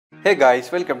Hey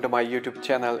guys, welcome to my YouTube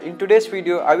channel. In today's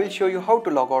video, I will show you how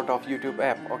to log out of YouTube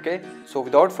app, okay? So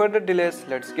without further delays,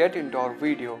 let's get into our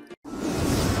video.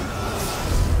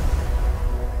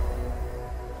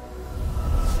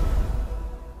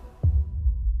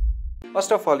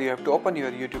 First of all, you have to open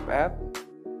your YouTube app.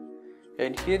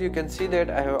 And here you can see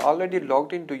that I have already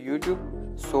logged into YouTube.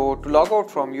 So to log out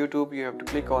from YouTube, you have to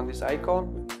click on this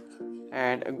icon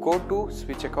and go to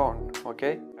switch account.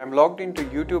 Okay, I'm logged into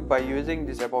YouTube by using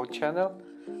this about channel.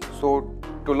 So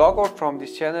to log out from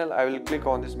this channel, I will click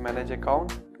on this manage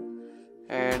account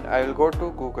and I will go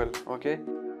to Google. Okay,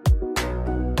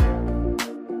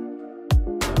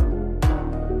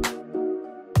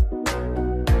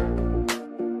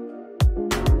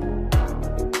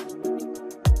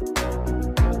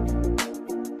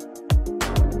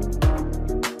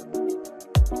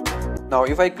 now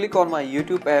if I click on my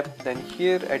YouTube app, then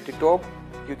here at the top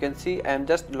you can see I am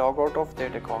just logged out of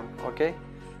that account. Okay,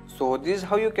 so this is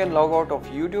how you can log out of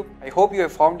YouTube. I hope you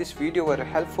have found this video very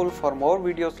helpful. For more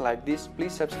videos like this,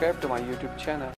 please subscribe to my YouTube channel.